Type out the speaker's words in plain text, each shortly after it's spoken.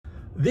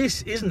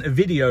this isn't a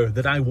video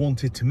that I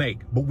wanted to make,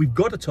 but we've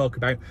got to talk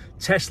about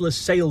Tesla's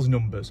sales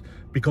numbers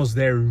because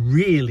they're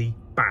really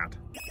bad.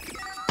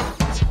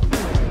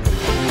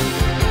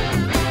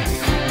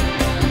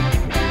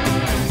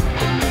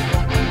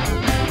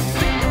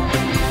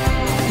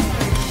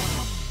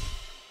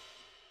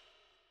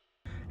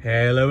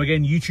 Hello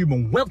again, YouTube,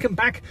 and welcome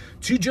back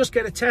to Just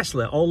Get a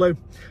Tesla. Although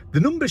the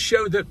numbers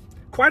show that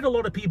quite a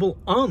lot of people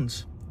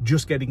aren't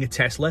just getting a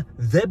Tesla,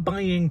 they're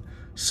buying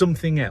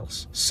something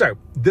else. So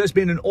there's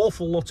been an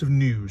awful lot of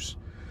news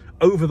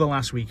over the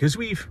last week as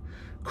we've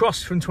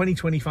crossed from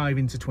 2025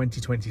 into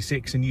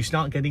 2026 and you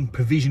start getting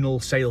provisional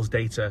sales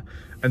data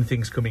and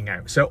things coming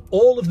out. So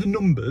all of the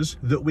numbers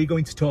that we're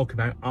going to talk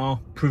about are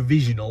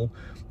provisional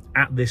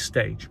at this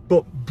stage,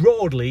 but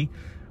broadly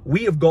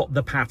we have got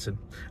the pattern,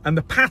 and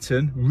the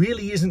pattern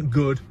really isn't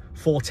good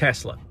for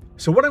Tesla.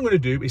 So what I'm going to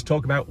do is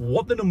talk about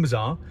what the numbers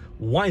are,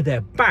 why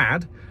they're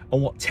bad,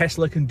 and what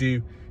Tesla can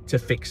do to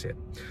fix it.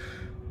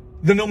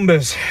 The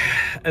numbers,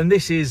 and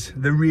this is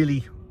the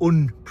really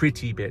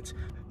unpretty bit.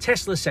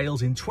 Tesla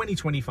sales in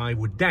 2025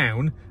 were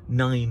down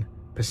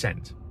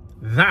 9%.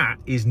 That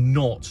is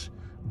not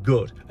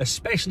good,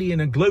 especially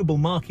in a global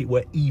market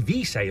where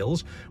EV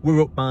sales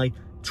were up by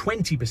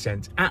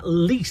 20%, at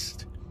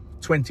least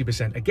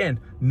 20%. Again,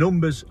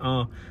 numbers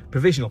are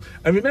provisional.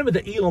 And remember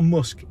that Elon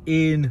Musk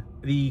in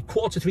the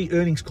Q3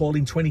 earnings call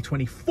in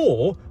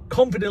 2024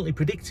 confidently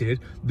predicted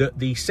that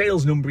the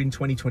sales number in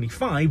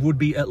 2025 would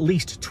be at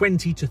least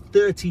 20 to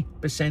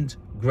 30%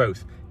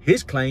 growth.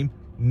 His claim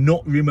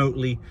not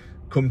remotely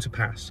come to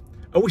pass.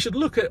 And we should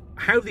look at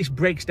how this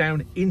breaks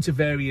down into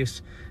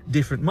various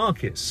different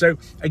markets. So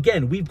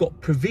again, we've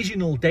got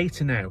provisional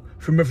data now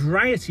from a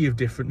variety of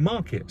different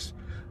markets.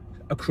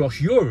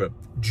 Across Europe,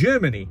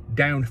 Germany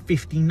down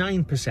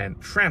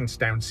 59%, France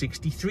down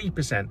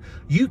 63%,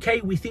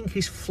 UK we think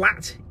is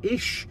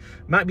flat-ish,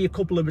 might be a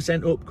couple of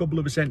percent up, couple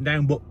of percent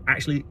down, but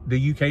actually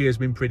the UK has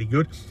been pretty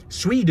good.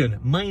 Sweden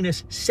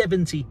minus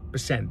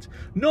 70%,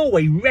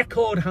 Norway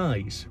record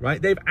highs,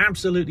 right? They've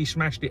absolutely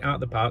smashed it out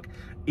of the park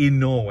in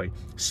Norway.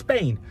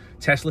 Spain,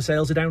 Tesla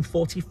sales are down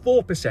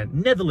 44%,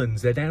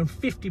 Netherlands they're down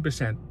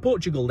 50%,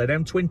 Portugal they're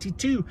down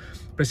 22%,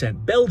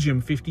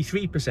 Belgium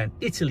 53%,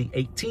 Italy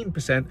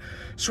 18%,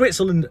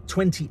 Switzerland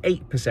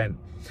 28%.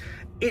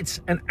 It's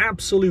an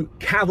absolute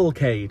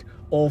cavalcade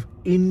of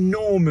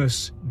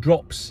enormous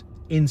drops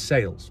in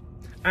sales.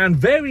 And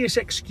various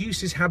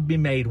excuses have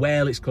been made.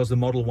 Well, it's because the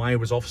Model Y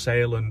was off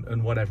sale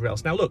and whatever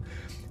else. Now look,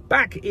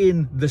 back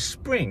in the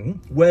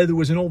spring, where there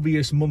was an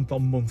obvious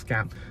month-on-month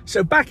gap.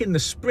 So back in the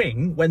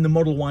spring, when the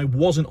Model Y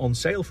wasn't on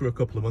sale for a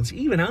couple of months,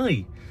 even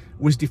I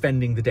was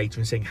defending the data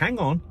and saying, hang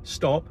on,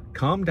 stop,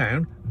 calm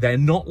down. They're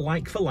not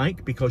like for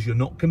like because you're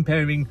not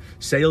comparing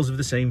sales of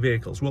the same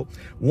vehicles. Well,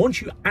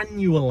 once you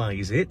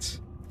annualize it,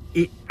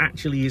 it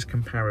actually is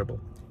comparable.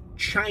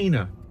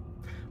 China,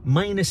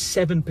 minus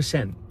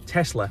 7%.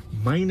 Tesla,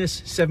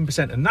 minus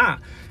 7%. And that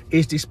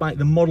is despite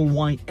the Model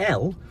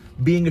YL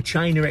being a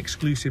China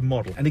exclusive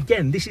model. And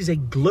again, this is a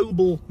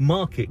global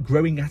market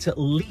growing at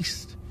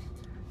least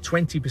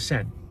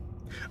 20%.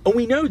 And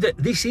we know that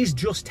this is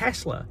just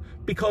Tesla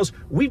because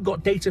we've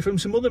got data from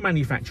some other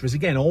manufacturers.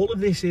 Again, all of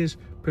this is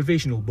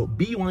provisional, but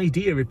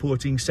BYD are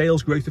reporting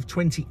sales growth of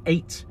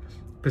 28%.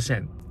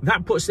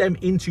 That puts them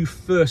into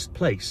first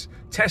place.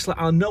 Tesla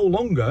are no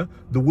longer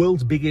the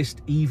world's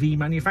biggest EV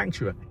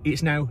manufacturer.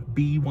 It's now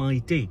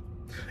BYD.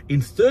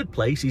 In third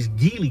place is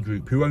Geely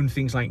Group, who own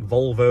things like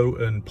Volvo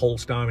and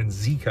Polestar and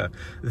Zeekr.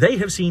 They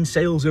have seen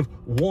sales of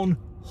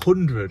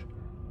 100%.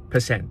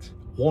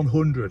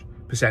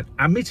 100%.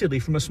 Admittedly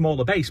from a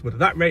smaller base, but at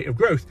that rate of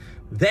growth,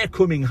 they're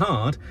coming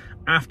hard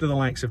after the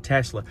likes of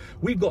Tesla.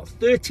 We've got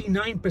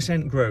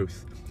 39%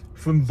 growth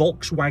from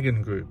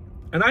Volkswagen Group.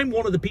 And I'm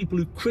one of the people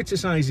who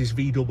criticizes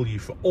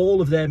VW for all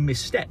of their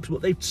missteps,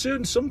 but they've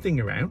turned something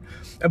around.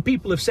 And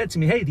people have said to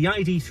me, hey, the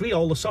ID3,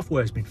 all the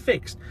software has been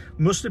fixed.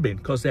 Must have been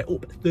because they're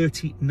up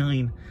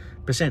 39%.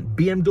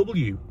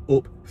 BMW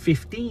up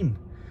 15%.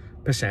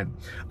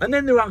 And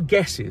then there are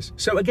guesses.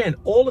 So again,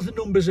 all of the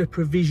numbers are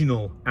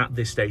provisional at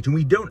this stage, and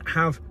we don't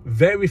have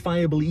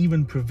verifiable,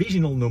 even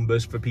provisional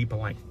numbers for people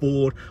like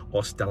Ford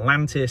or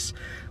Stellantis.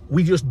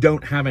 We just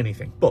don't have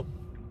anything. But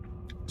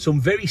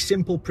some very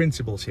simple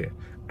principles here.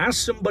 As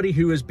somebody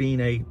who has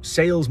been a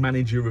sales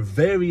manager of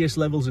various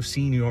levels of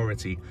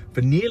seniority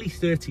for nearly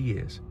 30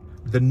 years,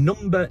 the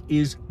number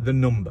is the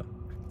number,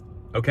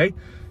 okay?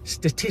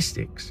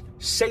 Statistics,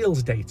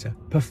 sales data,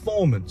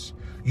 performance.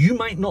 You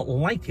might not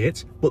like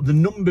it, but the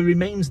number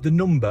remains the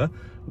number,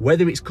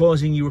 whether it's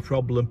causing you a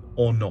problem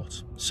or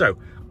not. So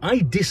I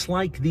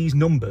dislike these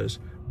numbers,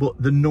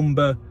 but the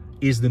number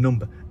is the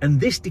number. And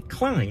this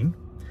decline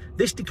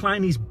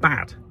is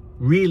bad.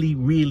 Really,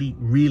 really,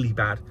 really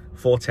bad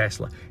for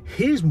Tesla.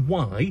 Here's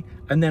why,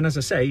 and then as I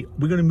say,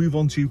 we're going to move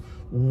on to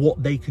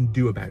what they can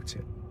do about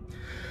it.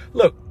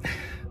 Look,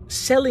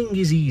 selling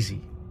is easy.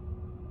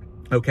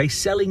 Okay,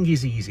 selling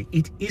is easy.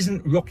 It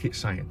isn't rocket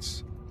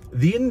science.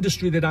 The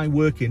industry that I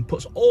work in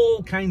puts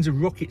all kinds of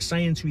rocket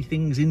science-y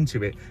things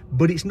into it,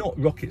 but it's not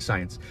rocket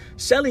science.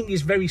 Selling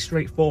is very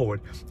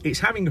straightforward. It's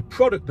having a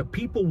product that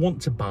people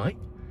want to buy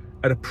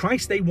at a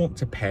price they want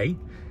to pay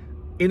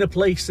in a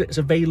place that's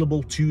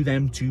available to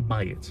them to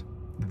buy it.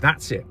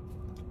 That's it.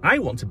 I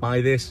want to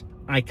buy this,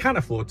 I can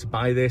afford to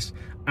buy this,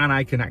 and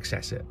I can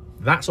access it.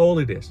 That's all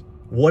it is,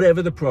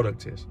 whatever the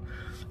product is.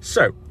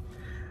 So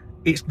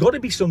it's got to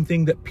be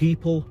something that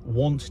people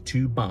want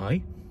to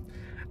buy,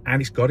 and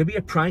it's got to be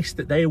a price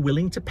that they are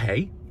willing to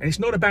pay. And it's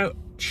not about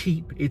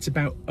cheap, it's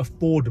about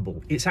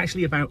affordable. It's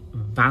actually about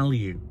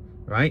value,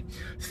 right?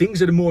 Things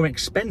that are more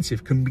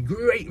expensive can be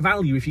great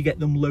value if you get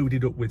them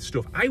loaded up with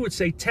stuff. I would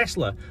say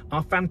Tesla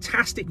are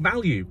fantastic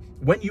value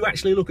when you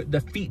actually look at the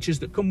features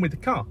that come with the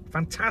car.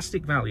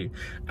 Fantastic value.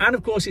 And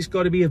of course, it's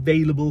got to be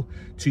available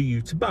to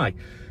you to buy.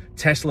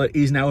 Tesla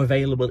is now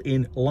available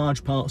in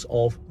large parts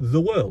of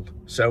the world.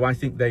 So I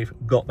think they've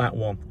got that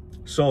one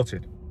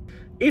sorted.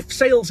 If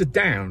sales are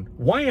down,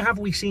 why have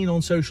we seen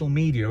on social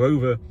media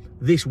over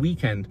this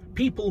weekend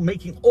people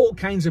making all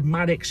kinds of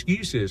mad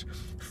excuses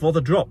for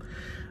the drop?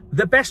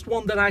 The best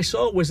one that I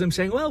saw was them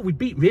saying, well, we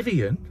beat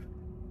Rivian.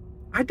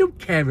 I don't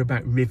care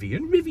about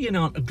Rivian. Rivian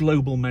aren't a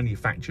global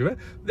manufacturer.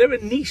 They're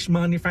a niche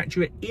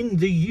manufacturer in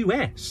the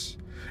US.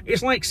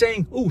 It's like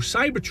saying, oh,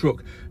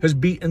 Cybertruck has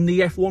beaten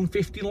the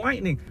F-150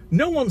 Lightning.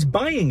 No one's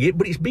buying it,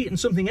 but it's beaten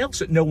something else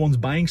that no one's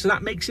buying, so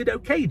that makes it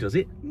okay, does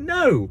it?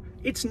 No,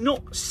 it's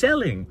not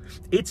selling.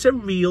 It's a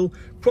real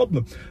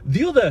problem.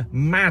 The other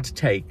mad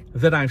take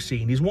that I've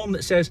seen is one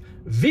that says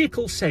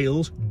vehicle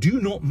sales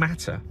do not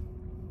matter.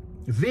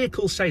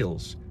 Vehicle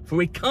sales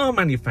for a car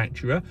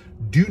manufacturer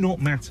do not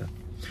matter.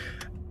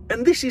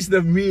 And this is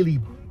the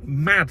really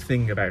mad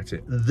thing about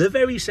it. The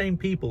very same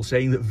people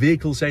saying that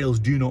vehicle sales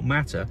do not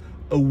matter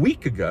a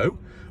week ago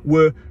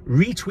were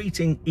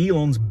retweeting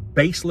Elon's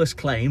baseless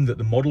claim that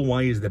the Model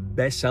Y is the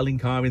best-selling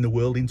car in the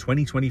world in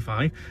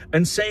 2025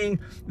 and saying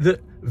that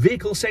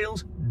vehicle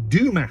sales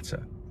do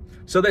matter.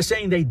 So they're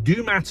saying they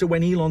do matter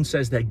when Elon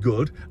says they're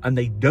good, and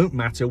they don't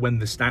matter when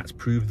the stats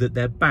prove that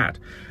they're bad.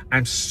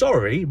 I'm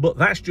sorry, but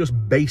that's just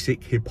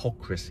basic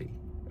hypocrisy,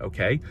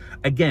 okay?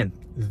 Again,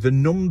 the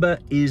number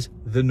is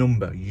the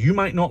number. You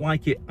might not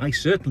like it, I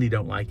certainly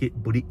don't like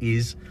it, but it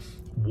is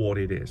what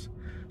it is.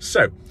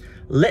 So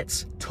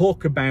let's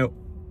talk about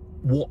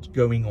what's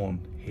going on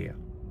here.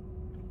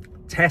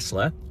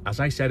 Tesla, as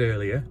I said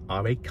earlier,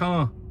 are a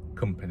car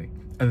company,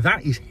 and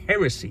that is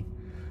heresy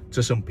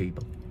to some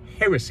people.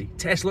 Heresy.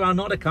 Tesla are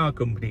not a car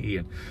company,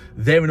 Ian.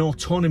 They're an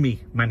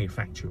autonomy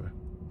manufacturer.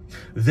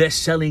 They're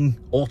selling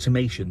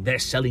automation. They're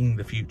selling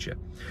the future.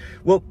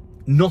 Well,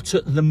 not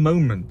at the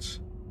moment.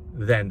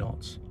 They're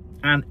not.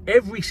 And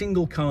every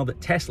single car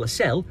that Tesla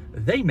sell,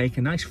 they make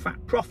a nice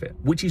fat profit,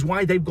 which is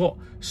why they've got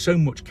so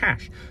much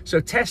cash. So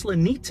Tesla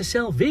need to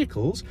sell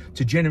vehicles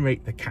to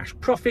generate the cash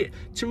profit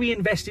to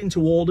reinvest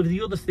into all of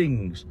the other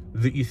things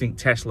that you think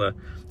Tesla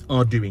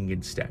are doing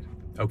instead.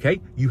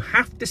 Okay, you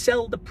have to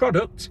sell the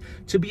product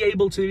to be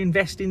able to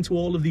invest into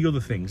all of the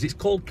other things. It's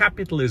called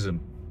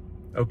capitalism.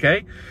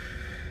 Okay,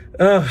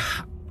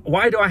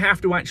 why do I have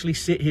to actually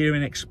sit here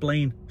and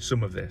explain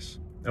some of this?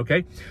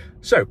 Okay,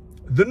 so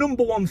the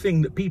number one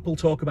thing that people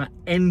talk about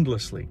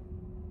endlessly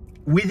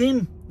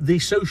within the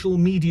social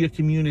media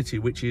community,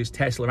 which is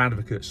Tesla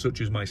advocates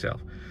such as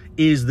myself,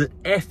 is that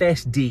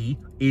FSD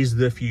is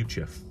the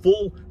future.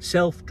 Full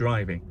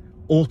self-driving,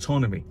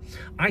 autonomy.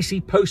 I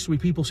see posts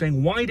with people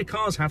saying, why do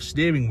cars have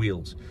steering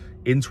wheels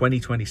in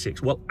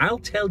 2026? Well, I'll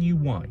tell you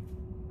why.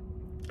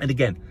 And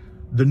again,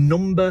 the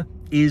number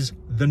is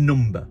the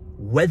number,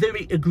 whether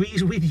it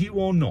agrees with you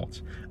or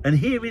not. And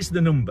here is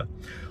the number.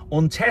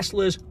 On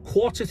Tesla's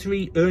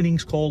Q3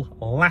 earnings call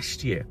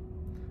last year,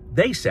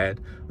 they said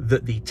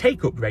that the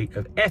take-up rate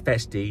of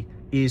FSD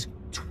is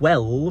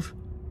 12%.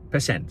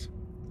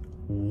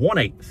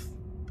 1/8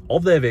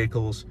 of their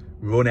vehicles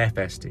run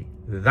FSD.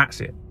 That's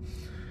it.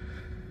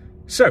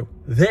 So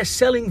they're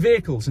selling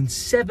vehicles and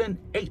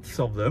 7/8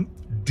 of them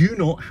do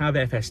not have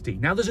FSD.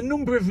 Now, there's a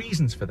number of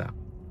reasons for that.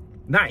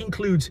 That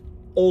includes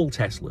all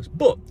Teslas.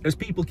 But as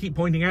people keep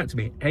pointing out to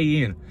me, hey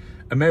Ian,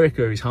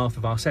 America is half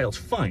of our sales.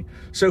 Fine.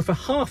 So for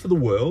half of the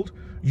world,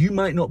 you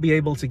might not be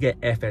able to get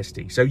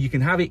FSD. So you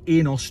can have it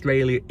in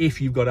Australia if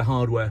you've got a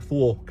hardware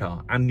 4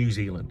 car, and New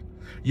Zealand.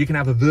 You can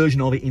have a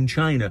version of it in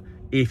China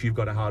if you've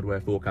got a hardware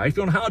 4 car. If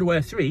you're on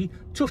hardware 3,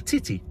 tough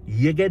titty,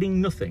 you're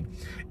getting nothing.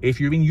 If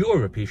you're in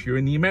Europe, if you're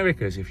in the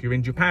Americas, if you're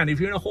in Japan, if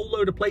you're in a whole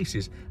load of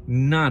places,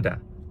 nada,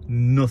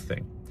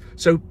 nothing.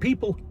 So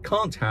people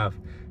can't have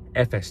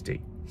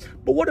FSD.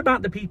 But what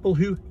about the people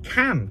who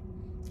can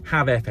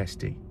have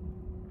FSD?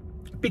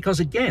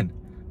 Because again,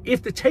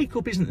 if the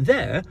take-up isn't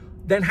there,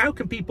 then how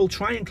can people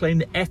try and claim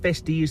that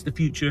FSD is the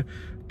future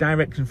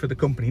direction for the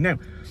company? Now,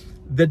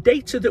 the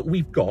data that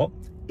we've got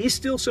is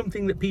still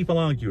something that people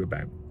argue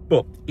about.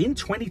 But in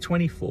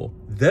 2024,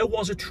 there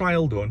was a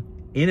trial done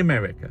in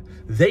America.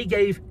 They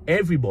gave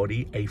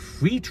everybody a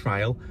free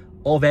trial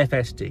of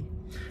FSD.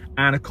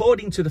 And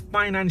according to the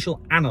financial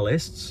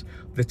analysts,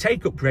 the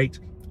take-up rate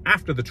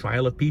after the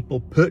trial of people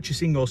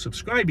purchasing or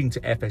subscribing to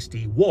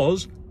FSD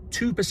was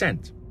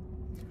 2%.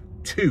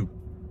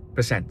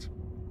 2%.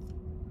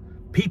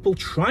 People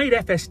tried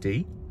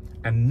FSD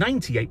and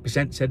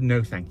 98% said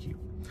no thank you.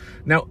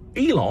 Now,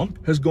 Elon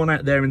has gone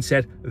out there and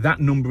said that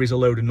number is a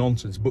load of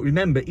nonsense. But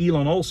remember,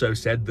 Elon also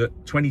said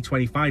that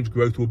 2025's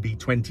growth will be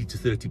 20 to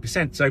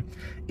 30%. So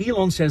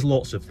Elon says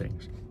lots of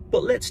things.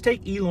 But let's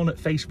take Elon at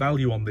face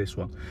value on this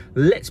one.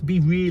 Let's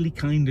be really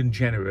kind and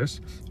generous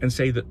and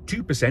say that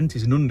 2%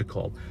 is an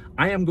undercall.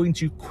 I am going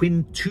to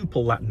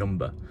quintuple that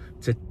number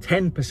to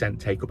 10%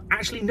 take up.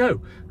 Actually,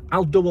 no,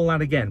 I'll double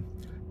that again.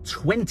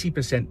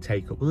 20%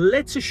 take up.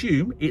 Let's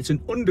assume it's an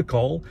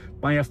undercall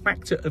by a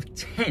factor of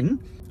 10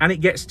 and it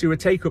gets to a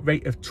take up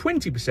rate of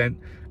 20%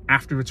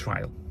 after a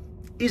trial.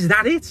 Is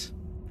that it?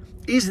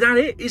 Is that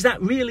it? Is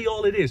that really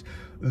all it is?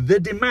 The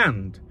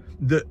demand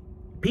that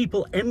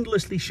people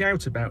endlessly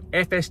shout about,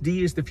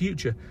 FSD is the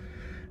future.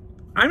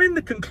 I'm in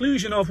the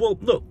conclusion of, well,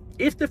 look,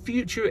 if the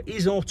future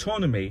is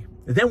autonomy,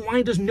 then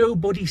why does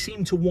nobody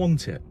seem to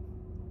want it?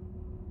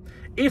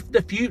 If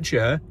the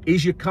future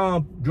is your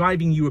car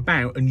driving you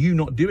about and you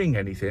not doing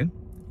anything,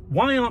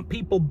 why aren't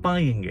people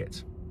buying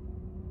it?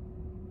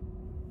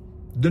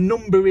 The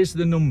number is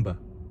the number.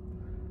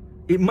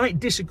 It might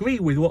disagree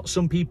with what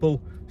some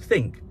people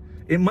think.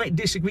 It might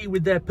disagree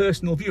with their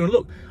personal view. And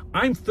look,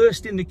 I'm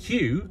first in the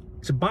queue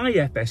to buy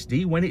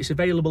FSD when it's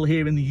available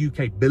here in the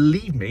UK.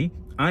 Believe me,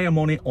 I am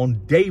on it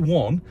on day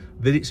one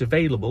that it's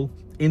available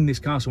in this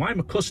car. So I'm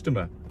a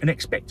customer, an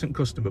expectant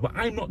customer, but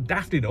I'm not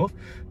daft enough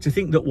to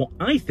think that what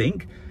I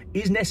think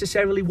is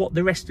necessarily what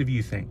the rest of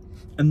you think.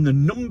 And the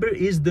number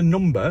is the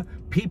number.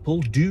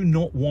 People do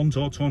not want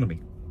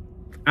autonomy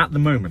at the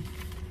moment.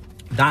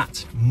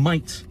 That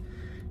might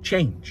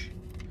change.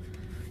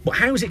 But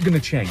how is it going to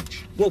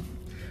change? Well,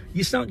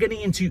 you start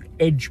getting into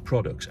edge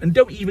products, and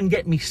don't even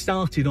get me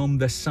started on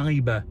the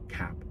cyber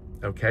cab,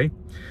 okay?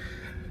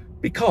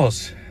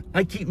 Because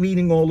I keep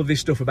reading all of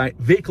this stuff about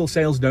vehicle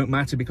sales don't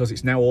matter because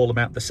it's now all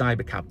about the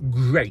cyber cab.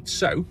 Great.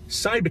 So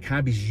cyber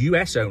cab is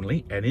US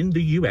only, and in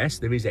the US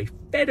there is a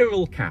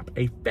federal cap,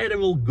 a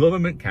federal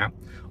government cap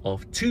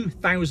of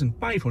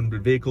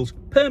 2,500 vehicles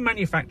per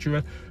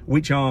manufacturer,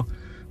 which are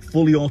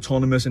fully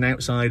autonomous and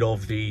outside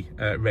of the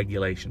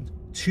regulations.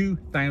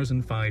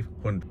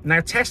 2,500.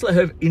 Now, Tesla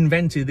have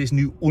invented this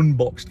new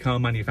unboxed car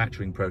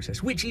manufacturing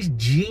process, which is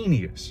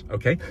genius,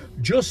 okay?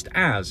 Just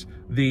as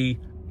the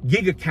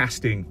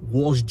gigacasting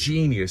was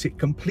genius, it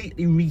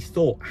completely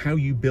rethought how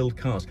you build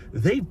cars.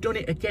 They've done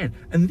it again.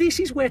 And this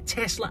is where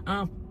Tesla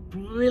are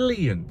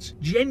brilliant,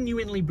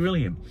 genuinely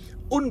brilliant.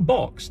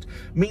 Unboxed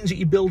means that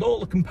you build all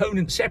the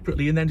components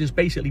separately and then just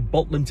basically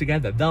bolt them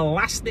together. The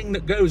last thing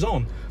that goes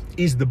on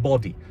is the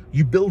body.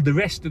 You build the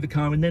rest of the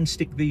car and then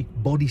stick the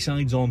body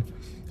sides on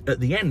at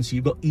the end, so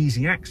you've got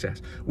easy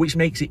access, which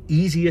makes it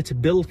easier to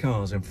build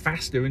cars and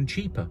faster and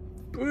cheaper.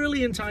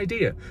 Brilliant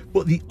idea.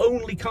 But the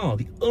only car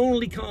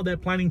they're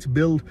planning to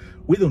build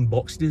with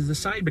Unboxed is the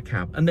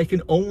Cybercab, and they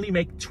can only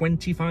make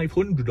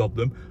 2,500 of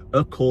them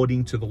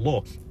according to the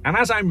law. And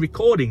as I'm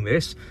recording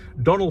this,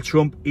 Donald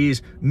Trump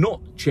is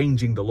not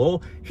changing the law.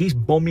 He's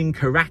bombing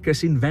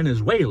Caracas in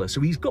Venezuela,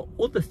 so he's got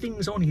other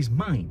things on his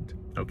mind,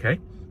 okay?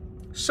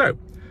 So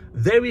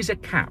there is a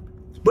cap.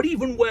 But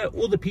even where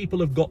other people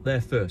have got there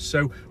first,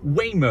 so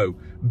Waymo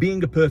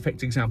being a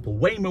perfect example.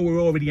 Waymo were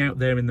already out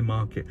there in the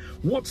market.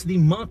 What's the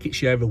market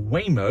share of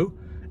Waymo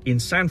in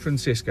San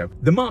Francisco?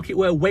 The market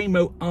where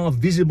Waymo are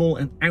visible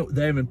and out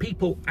there and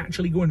people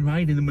actually go and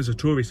ride in them as a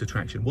tourist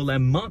attraction. Well, their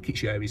market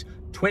share is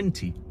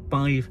 25%.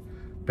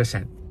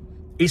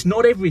 It's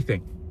not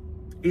everything.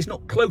 It's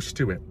not close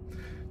to it.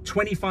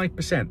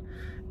 25%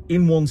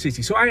 in one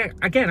city. So I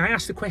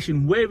ask the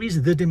question, where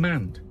is the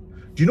demand?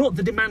 Do you know what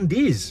the demand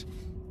is?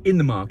 In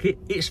the market,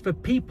 it's for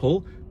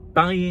people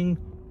buying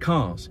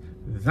cars.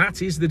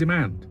 That is the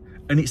demand.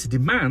 And it's a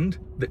demand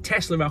that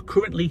Tesla are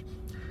currently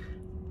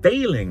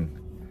failing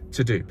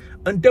to do.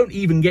 And don't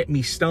even get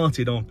me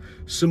started on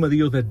some of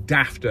the other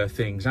dafter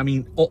things. I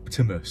mean,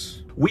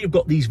 Optimus. We've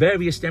got these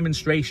various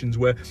demonstrations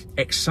where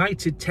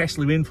excited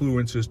Tesla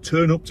influencers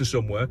turn up to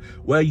somewhere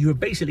where you have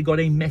basically got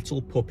a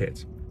metal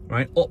puppet.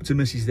 Right?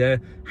 Optimus is there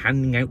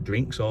handing out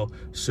drinks or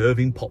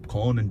serving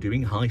popcorn and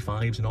doing high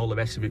fives and all the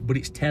rest of it, but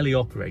it's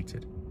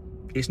teleoperated.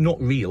 It's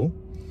not real.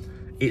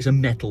 It's a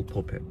metal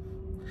puppet.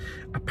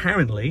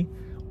 Apparently,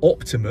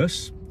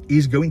 Optimus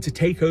is going to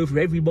take over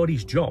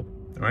everybody's job,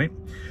 right?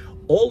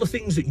 All the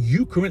things that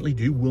you currently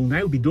do will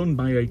now be done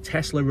by a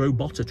Tesla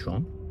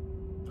Robotatron,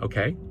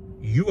 okay?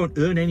 You won't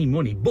earn any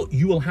money, but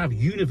you will have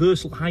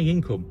universal high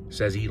income,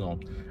 says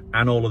Elon,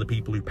 and all of the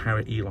people who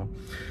parrot Elon.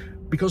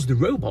 Because the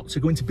robots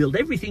are going to build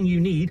everything you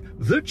need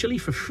virtually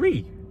for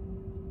free.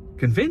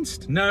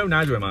 Convinced? No,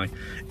 neither am I.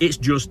 It's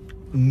just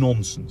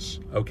nonsense,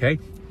 okay?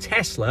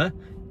 Tesla,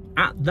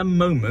 at the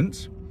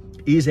moment,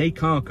 is a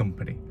car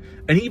company.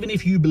 And even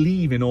if you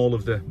believe in all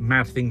of the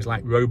mad things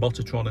like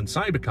Robotatron and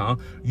Cybercar,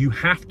 you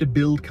have to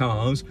build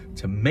cars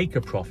to make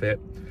a profit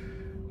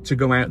to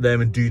go out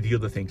there and do the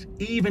other things.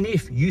 Even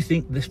if you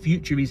think the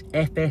future is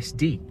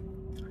FSD,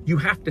 you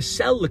have to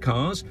sell the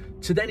cars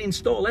to then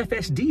install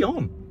FSD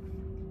on.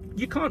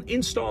 You can't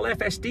install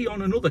FSD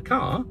on another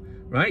car,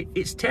 right?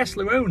 It's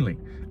Tesla only,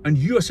 and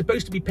you are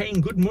supposed to be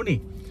paying good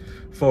money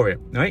for it,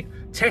 right?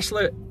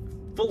 Tesla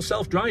full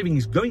self-driving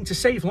is going to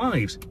save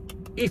lives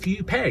if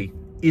you pay,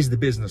 is the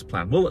business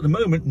plan. Well, at the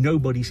moment,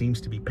 nobody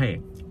seems to be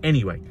paying.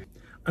 Anyway,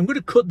 I'm going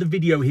to cut the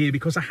video here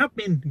because I have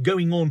been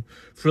going on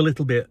for a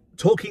little bit,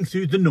 talking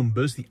through the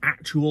numbers, the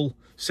actual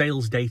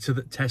sales data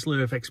that Tesla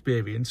have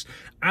experienced,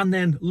 and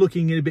then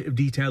looking in a bit of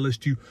detail as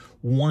to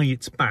why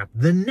it's bad.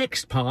 The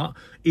next part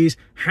is,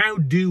 how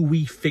do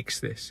we fix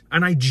this?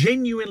 And I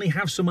genuinely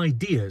have some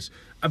ideas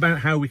about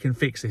how we can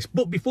fix this.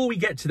 But before we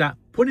get to that,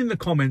 put in the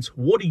comments,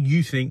 what do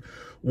you think?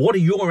 What are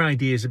your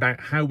ideas about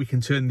how we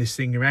can turn this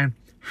thing around?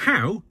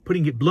 How,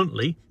 putting it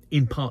bluntly,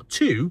 in part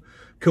 2,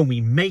 can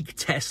we make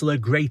Tesla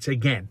great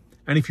again?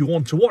 And if you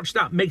want to watch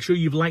that, make sure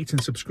you've liked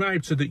and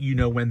subscribed so that you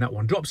know when that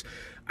one drops.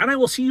 And I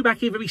will see you back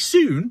here very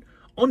soon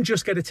on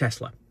Just Get a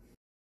Tesla.